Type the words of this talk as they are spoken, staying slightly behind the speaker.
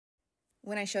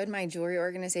When I showed my jewelry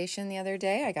organization the other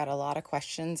day, I got a lot of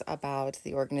questions about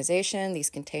the organization,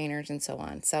 these containers, and so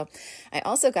on. So I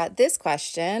also got this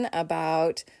question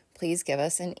about, please give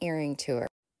us an earring tour.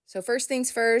 So first things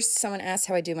first, someone asked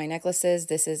how I do my necklaces.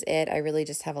 This is it. I really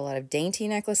just have a lot of dainty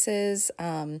necklaces.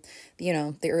 The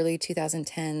early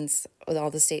 2010s with all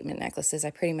the statement necklaces.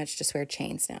 I pretty much just wear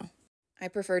chains now. I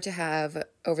prefer to have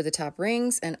over-the-top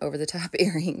rings and over-the-top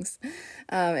earrings.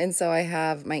 And so I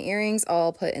have my earrings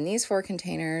all put in these 4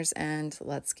 containers, and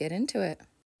let's get into it.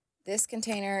 This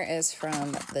container is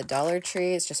from the Dollar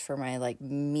Tree. It's just for my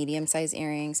medium-sized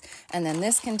earrings. And then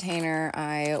this container,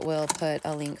 I will put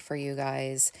a link for you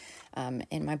guys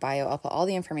in my bio. I'll put all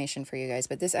the information for you guys,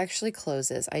 but this actually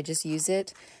closes. I just use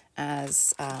it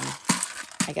as, a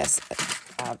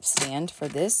stand for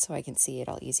this so I can see it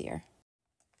all easier.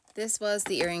 This was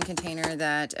the earring container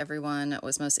that everyone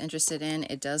was most interested in.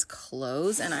 It does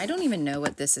close, and I don't even know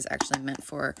what this is actually meant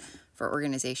for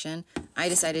organization. I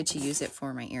decided to use it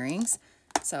for my earrings.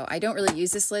 So I don't really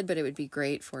use this lid, but it would be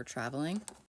great for traveling.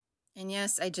 And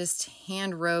yes, I just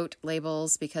hand wrote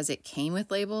labels because it came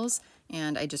with labels,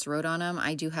 and I just wrote on them.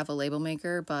 I do have a label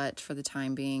maker, but for the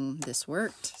time being, this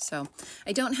worked. So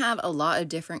I don't have a lot of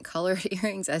different colored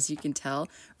earrings, as you can tell.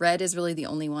 Red is really the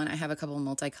only one. I have a couple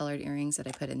multicolored earrings that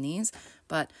I put in these,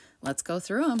 but let's go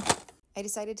through them. I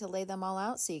decided to lay them all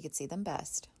out so you could see them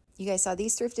best. You guys saw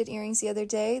these thrifted earrings the other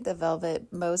day. The velvet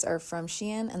bows are from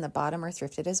Shein, and the bottom are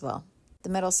thrifted as well. The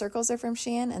metal circles are from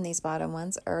Shein, and these bottom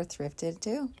ones are thrifted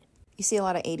too. You see a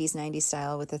lot of 80s, 90s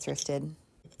style with the thrifted.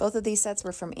 Both of these sets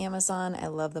were from Amazon. I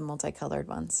love the multicolored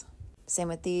ones. Same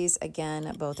with these.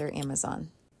 Again, both are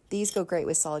Amazon. These go great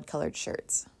with solid colored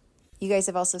shirts. You guys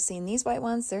have also seen these white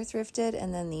ones. They're thrifted,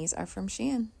 and then these are from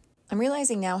Shein. I'm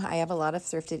realizing now I have a lot of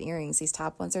thrifted earrings. These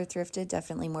top ones are thrifted,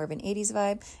 definitely more of an 80s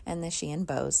vibe, and the Shein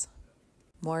bows.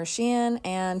 More Shein,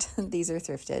 and these are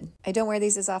thrifted. I don't wear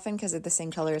these as often because they're the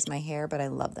same color as my hair, but I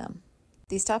love them.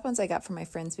 These top ones I got from my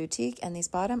friend's boutique, and these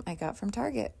bottom I got from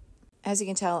Target. As you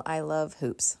can tell, I love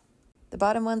hoops. The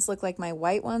bottom ones look like my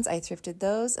white ones. I thrifted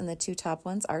those, and the 2 top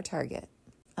ones are Target.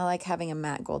 I like having a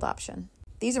matte gold option.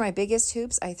 These are my biggest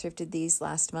hoops. I thrifted these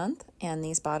last month, and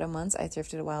these bottom ones I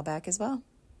thrifted a while back as well.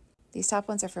 These top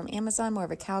ones are from Amazon, more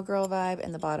of a cowgirl vibe,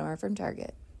 and the bottom are from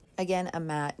Target. Again, a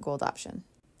matte gold option.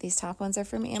 These top ones are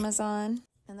from Amazon,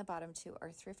 and the bottom 2 are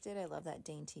thrifted. I love that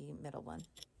dainty middle one.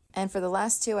 And for the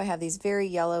last 2, I have these very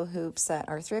yellow hoops that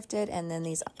are thrifted, and then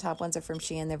these top ones are from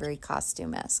Shein. They're very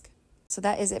costume-esque. So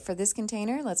that is it for this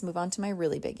container. Let's move on to my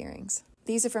really big earrings.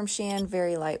 These are from Shein,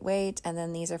 very lightweight, and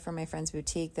then these are from my friend's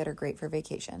boutique that are great for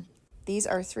vacation. These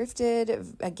are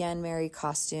thrifted, again, very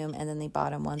costume, and then the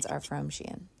bottom ones are from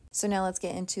Shein. So now let's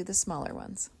get into the smaller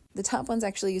ones. The top ones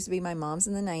actually used to be my mom's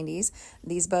in the 90s.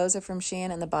 These bows are from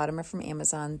Shein, and the bottom are from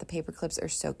Amazon. The paper clips are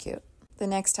so cute. The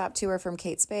next top 2 are from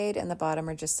Kate Spade, and the bottom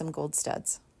are just some gold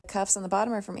studs. The cuffs on the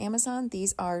bottom are from Amazon.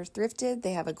 These are thrifted.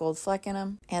 They have a gold fleck in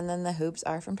them. And then the hoops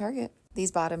are from Target.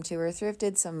 These bottom 2 are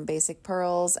thrifted, some basic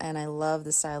pearls, and I love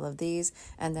the style of these.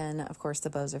 And then, of course, the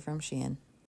bows are from Shein.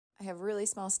 I have really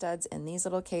small studs in these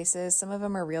little cases. Some of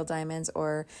them are real diamonds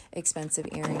or expensive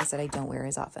earrings that I don't wear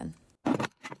as often.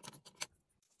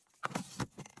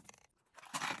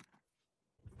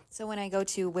 So when I go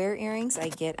to wear earrings, I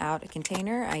get out a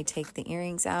container, I take the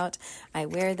earrings out, I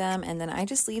wear them, and then I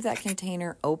just leave that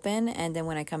container open, and then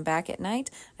when I come back at night,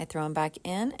 I throw them back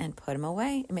in and put them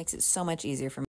away. It makes it so much easier for me.